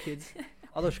 no more kids.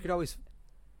 Although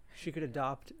she could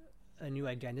adopt a new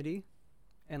identity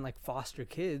and, like, foster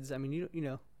kids. I mean, you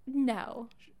know. No.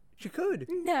 She could.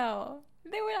 No.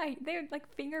 They would like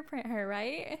fingerprint her,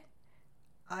 right?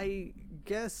 I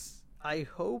guess, I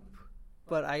hope,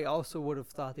 but I also would have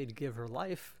thought they'd give her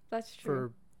life. That's true.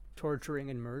 For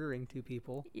torturing and murdering 2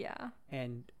 people. Yeah.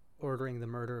 And ordering the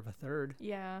murder of a 3rd.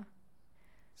 Yeah.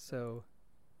 So,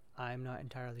 I'm not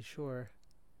entirely sure.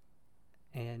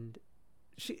 And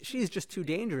she's just too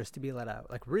dangerous to be let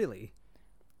out. Like, really.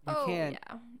 You can't.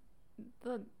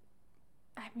 Yeah.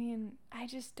 I mean, I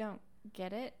just don't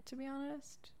get it, to be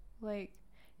honest. Like,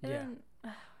 Yeah.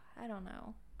 I don't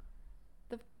know.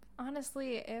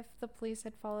 Honestly, if the police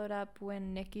had followed up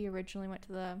when Nikki originally went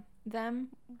to them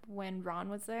when Ron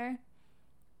was there,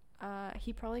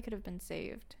 he probably could have been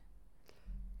saved.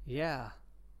 Yeah.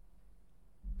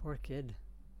 Poor kid.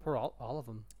 Poor all of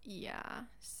them. Yeah.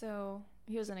 So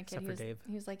he wasn't a kid. Except for Dave.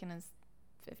 He was like in his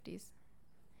 50s.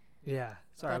 Yeah.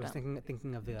 Sorry, I But, was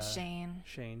thinking of the Shane.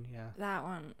 Shane, yeah. That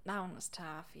one was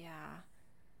tough. Yeah.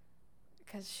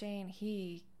 Because Shane,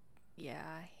 he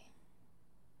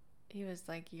was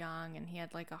like young and he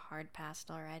had like a hard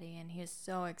past already, and he was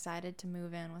so excited to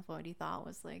move in with what he thought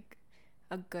was like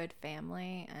a good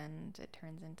family, and it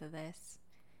turns into this.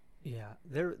 Yeah.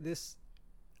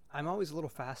 I'm always a little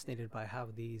fascinated by how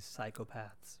these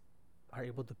psychopaths are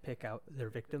able to pick out their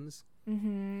victims.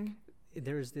 Mm-hmm.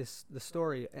 There's the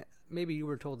story, maybe you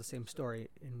were told the same story,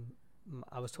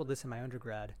 I was told this in my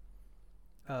undergrad,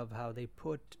 of how they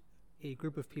put a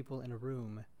group of people in a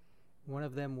room. One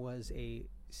of them was a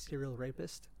serial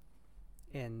rapist,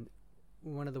 and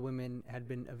one of the women had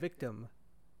been a victim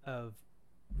of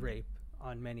rape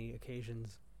on many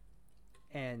occasions,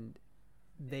 and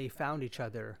they found each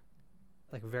other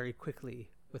like very quickly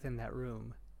within that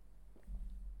room.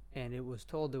 And it was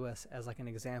told to us as like an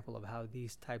example of how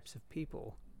these types of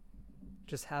people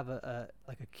just have a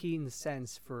keen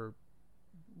sense for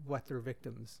what their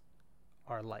victims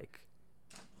are like.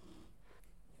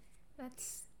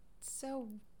 That's so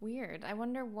weird. I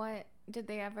wonder did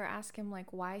they ever ask him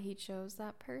like why he chose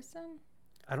that person?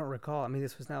 I don't recall. I mean,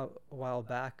 this was now a while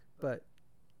back, but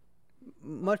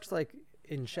much like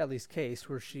in Shelley's case,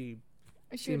 where she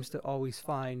seems to always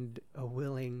find a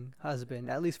willing husband,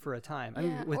 at least for a time. I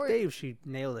mean, with Dave, she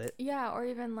nailed it. Yeah, or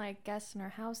even like guests in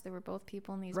her house. They were both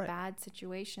people in these bad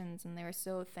situations, and they were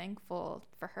so thankful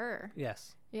for her.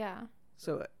 Yes. Yeah.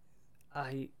 So,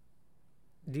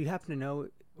 do you happen to know?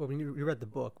 Well, when you read the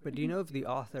book, but do you know if the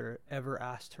author ever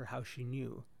asked her how she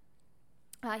knew?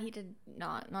 He did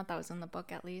not. Not that was in the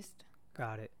book, at least.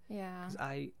 Got it. Yeah. 'Cause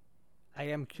I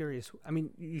am curious. I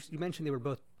mean, you mentioned they were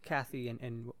both Kathy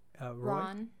and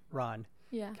Roy? Ron.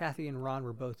 Yeah. Kathy and Ron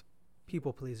were both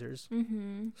people pleasers.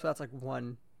 Mm-hmm. So that's like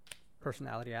one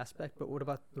personality aspect. But what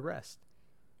about the rest?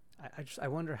 I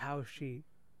wonder how she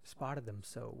spotted them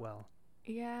so well.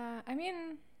 Yeah. I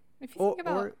mean, if you think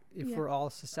about, or if we're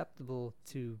all susceptible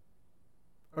to,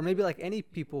 or maybe like any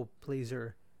people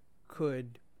pleaser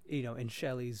could, in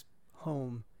Shelley's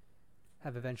home,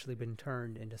 have eventually been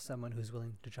turned into someone who's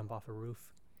willing to jump off a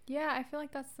roof. Yeah, I feel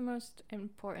like that's the most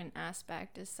important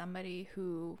aspect, is somebody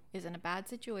who is in a bad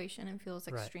situation and feels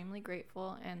extremely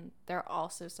grateful, and they're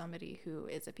also somebody who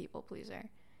is a people pleaser.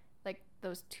 Like,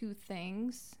 those two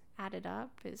things added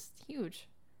up is huge.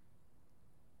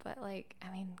 But like,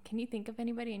 I mean, can you think of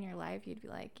anybody in your life you'd be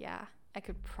like, yeah, I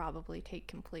could probably take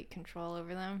complete control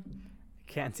over them?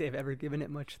 Can't say I've ever given it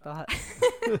much thought.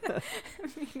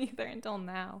 Me neither until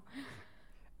now.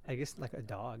 I guess like a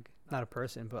dog, not a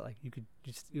person, but like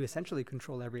you essentially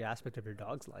control every aspect of your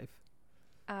dog's life.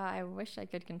 I wish I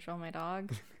could control my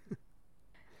dog.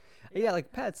 Yeah,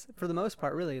 like pets, for the most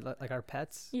part, really, like our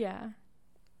pets. Yeah.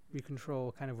 We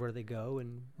control kind of where they go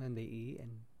and when they eat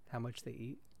and how much they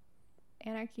eat.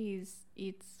 Anarchy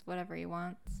eats whatever he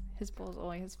wants. His bowl's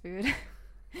always his food.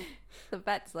 The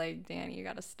vet's like, Danny, you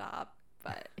gotta stop.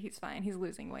 But he's fine. He's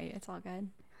losing weight. It's all good.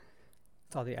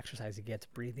 It's all the exercise he gets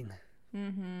breathing.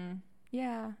 Mm-hmm.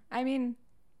 Yeah. I mean,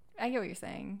 I get what you're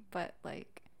saying, but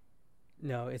like...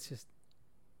 No, it's just...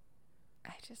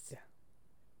 Yeah.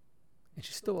 And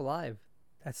she's still alive.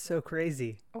 That's so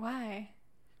crazy. Why?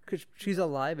 Because she's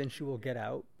alive and she will get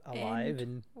out alive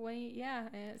and wait, yeah,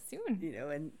 soon.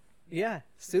 And yeah,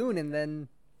 soon. And then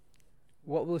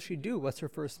what will she do? What's her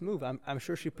first move? I'm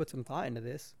sure she put some thought into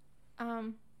this.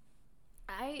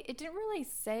 It didn't really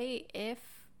say if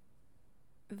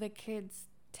the kids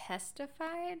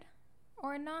testified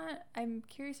or not. I'm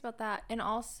curious about that. And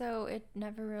also, it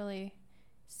never really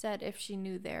said if she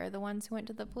knew they're the ones who went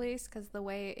to the police, because the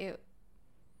way it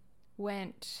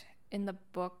went in the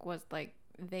book was like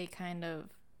they kind of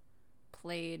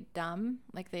played dumb,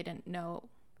 like they didn't know.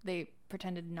 They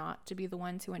pretended not to be the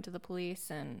ones who went to the police,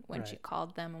 and when she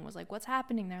called them and was like, what's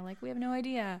happening, they're like, we have no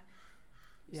idea.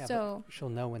 Yeah, so but she'll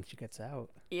know when she gets out.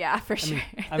 Yeah, for sure.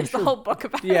 I'm There's sure, the whole book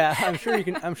about it. Yeah, I'm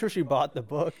sure she bought the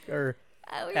book or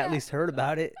at least heard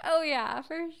about it. Oh yeah,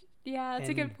 that's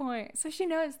a good point. So she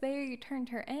knows they turned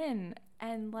her in,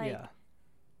 and like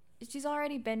she's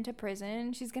already been to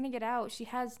prison. She's gonna get out. She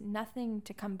has nothing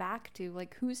to come back to.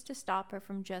 Like, who's to stop her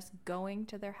from just going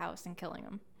to their house and killing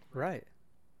them? Right.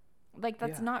 Like,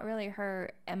 that's not really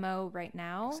her MO right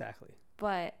now. Exactly.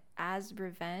 But as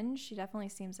revenge, she definitely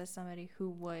seems as somebody who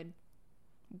would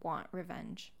want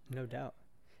revenge. No doubt.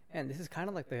 And this is kind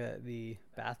of like the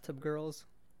Bathtub Girls,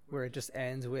 where it just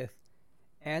ends with,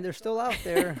 and they're still out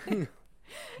there.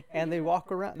 And they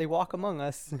walk among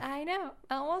us. I know.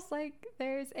 Almost like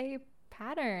there's a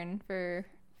pattern for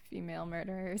female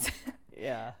murderers.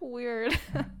 Yeah. Weird.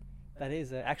 That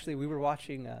is actually we were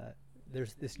watching.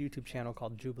 There's this YouTube channel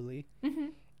called Jubilee,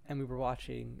 and we were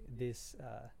watching this.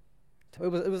 It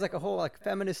was like a whole like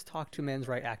feminists talk to men's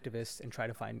right activists and try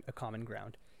to find a common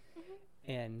ground.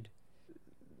 And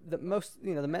the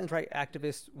men's right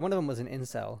activists, one of them was an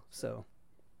incel, so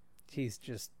he's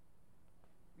just,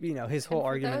 his whole And for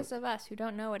argument. those of us who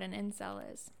don't know what an incel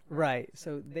is. Right.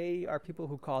 So they are people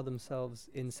who call themselves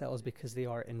incels because they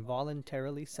are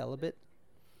involuntarily celibate,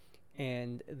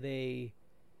 and they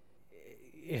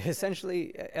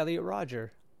essentially Elliot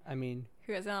Rodger. I mean,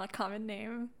 Who is not a common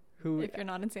name who if you're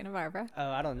not in Santa Barbara.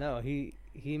 I don't know.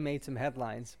 He made some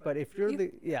headlines, but if you're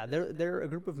they're a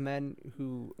group of men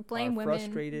who Blame are women.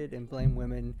 frustrated and blame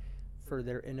women for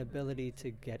their inability to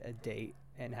get a date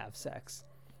and have sex.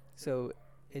 So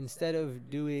instead of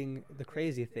doing the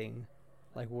crazy thing,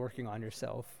 like working on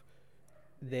yourself,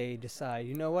 they decide,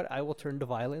 you know what, I will turn to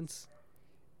violence,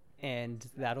 and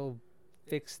that'll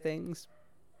fix things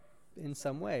in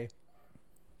some way.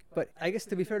 But I guess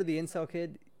to be fair to the incel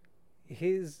kid,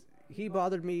 he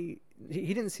bothered me.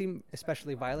 He didn't seem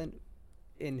especially violent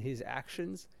in his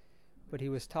actions, but he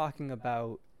was talking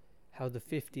about how the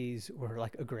 50s were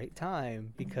like a great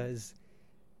time because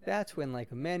that's when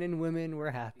like men and women were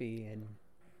happy, and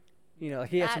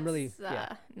he had some really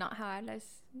not how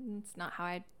it's not how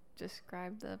I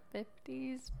describe the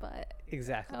 50s, but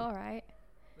exactly. all right.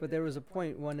 But there was a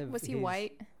point Was he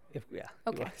white? He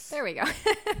Okay, was. there we go.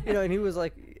 And he was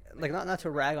like not to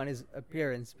rag on his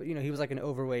appearance, but he was like an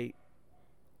overweight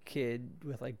kid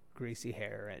with like greasy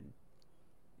hair, and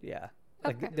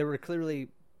Okay. there were clearly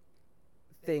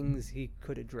things he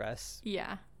could address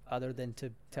Yeah. other than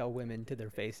to tell women to their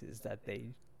faces that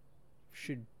they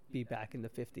should be back in the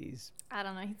 50s. I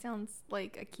don't know. He sounds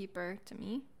like a keeper to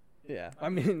me. Yeah, I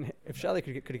mean, if Shelley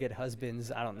could get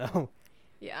husbands, I don't know.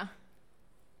 Yeah.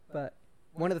 But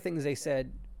one of the things they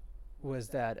said was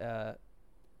that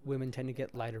women tend to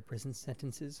get lighter prison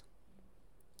sentences,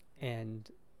 and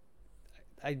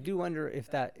I do wonder if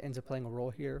that ends up playing a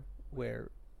role here, where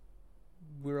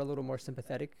we're a little more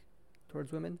sympathetic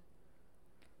towards women.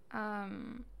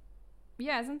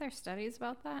 Yeah, isn't there studies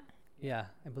about that? Yeah,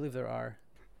 I believe there are.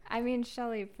 I mean,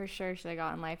 Shelley for sure should have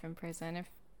gotten life in prison.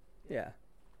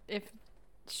 If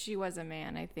she was a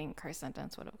man, I think her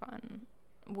sentence would have gone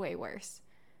way worse.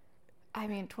 I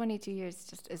mean, 22 years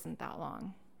just isn't that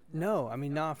long. No, I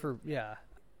mean, not for,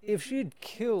 if she had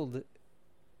killed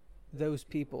those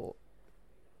people,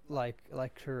 like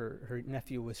her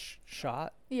nephew was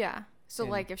shot. Yeah. So,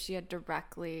 And- like, if she had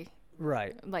directly,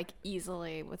 Right. like,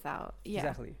 easily without,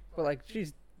 Exactly. But, like,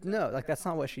 that's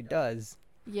not what she does.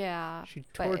 Yeah. She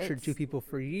but tortured two it's- people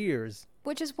for years.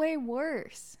 Which is way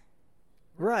worse.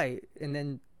 Right. And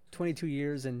then 22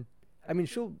 years, and, I mean,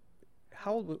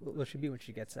 how old will she be when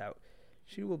she gets out?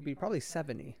 She will be probably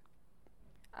 70.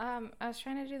 I was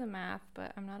trying to do the math,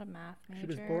 but I'm not a math major. She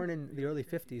was born in the early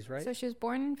 50s, right? So she was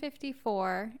born in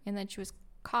 54, and then she was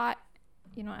caught.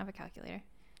 You don't have a calculator.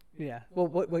 Yeah. Well,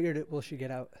 what year will she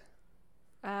get out?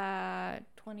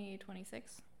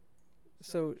 2026.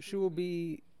 So she will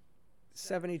be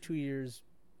 72 years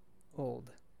old.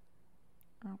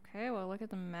 Okay, well, look at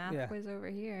the math Yeah. quiz over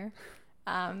here.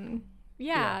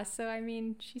 Yeah. So I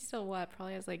mean, she's still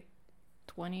probably has like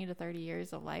 20 to 30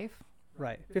 years of life.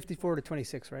 Right. 54 to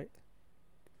 26, right?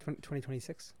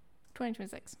 2026?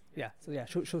 2026. Yeah.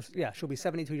 So she'll be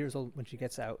 72 years old when she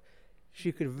gets out.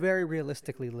 She could very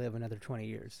realistically live another 20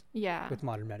 years Yeah. with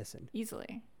modern medicine.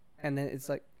 Easily. And then it's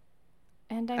like,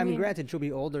 And I mean, granted, she'll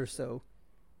be older, so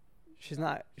she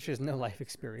has no life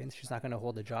experience. She's not going to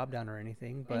hold a job down or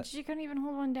anything. and But she couldn't even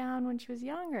hold one down when she was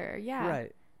younger. Yeah.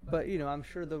 right. But I'm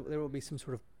sure there will be some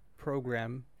sort of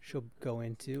program she'll go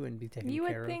into and be taken You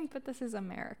care would of. think, but this is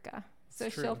America. So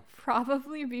It's she'll true.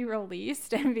 probably be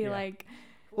released and be Yeah. like,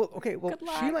 Well, okay. Well, Good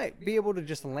she luck. might be able to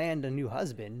just land a new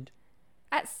husband.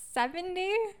 at 70,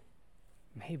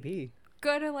 Maybe.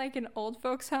 go to like an old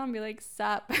folks home and be like,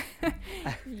 sup,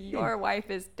 your wife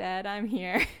is dead. I'm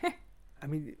here. I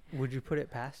mean, would you put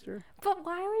it past her? But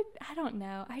why would, I don't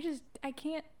know. I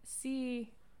can't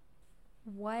see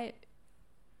what,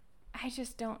 I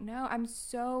just don't know. I'm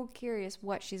so curious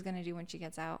what she's going to do when she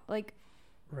gets out. Like,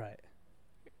 Right.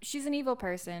 she's an evil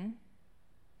person,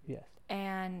 Yes.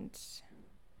 and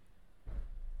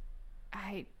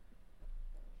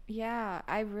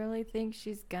I really think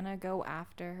she's going to go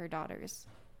after her daughters.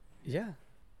 Yeah.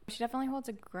 She definitely holds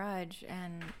a grudge,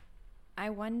 and I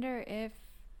wonder if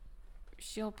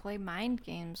she'll play mind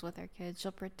games with her kids.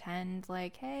 She'll pretend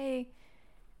like, hey,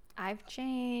 I've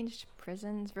changed.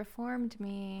 Prison's reformed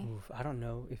me. Oof, I don't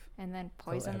know if And then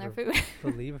they'll poison their ever food.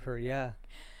 believe her. Yeah.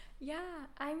 Yeah,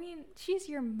 I mean, she's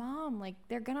your mom. Like,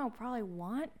 they're gonna probably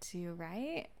want to,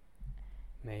 right?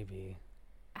 Maybe.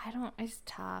 It's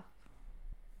tough.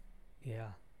 Yeah.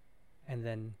 And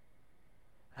then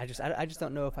I just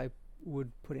don't know if I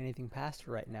would put anything past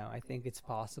her right now. I think it's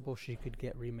possible she could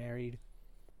get remarried.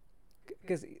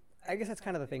 Because I guess that's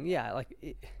kind of the thing. Yeah, like,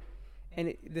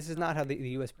 this is not how the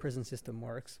U.S. prison system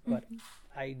works, but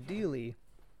ideally,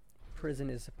 prison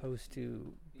is supposed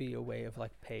to be a way of,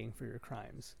 like, paying for your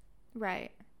crimes.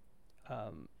 Right.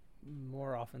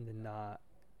 More often than not.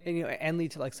 And, and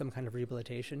lead to, like, some kind of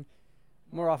rehabilitation.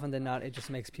 More often than not, it just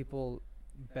makes people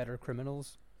better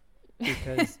criminals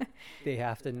because they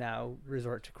have to now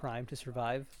resort to crime to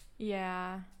survive.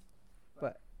 Yeah.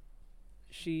 But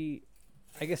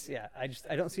I guess, yeah,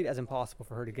 I don't see it as impossible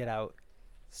for her to get out,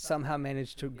 somehow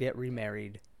manage to get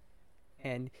remarried.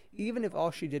 And even if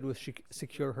all she did was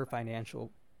secure her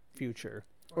financial future,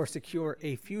 or secure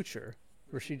a future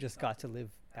where she just got to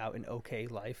live out an okay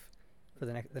life for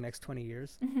the next 20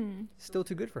 years, still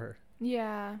too good for her.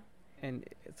 Yeah. And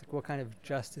it's like, what kind of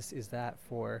justice is that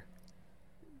for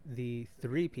the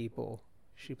 3 people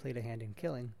she played a hand in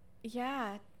killing?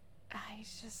 Yeah.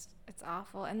 It's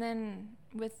awful. And then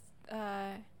with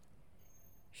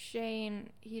Shane,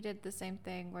 he did the same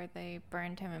thing where they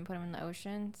burned him and put him in the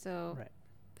ocean. So, right.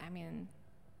 I mean,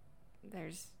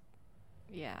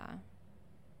 yeah.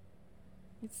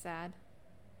 It's sad.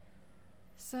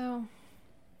 So,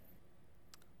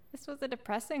 this was a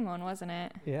depressing one, wasn't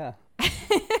it? Yeah.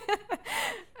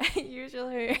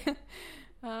 Usually.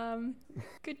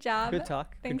 Good job. Good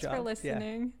talk. Thanks Good job. for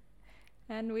listening.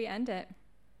 Yeah. And we end it.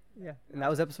 Yeah. And that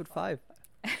was episode 5.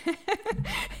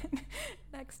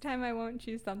 Next time I won't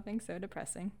choose something so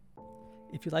depressing.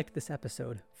 If you liked this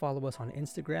episode, follow us on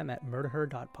Instagram at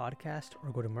murderher.podcast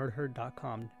or go to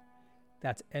murderher.com.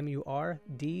 That's MURDHER.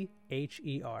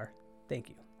 Thank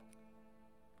you.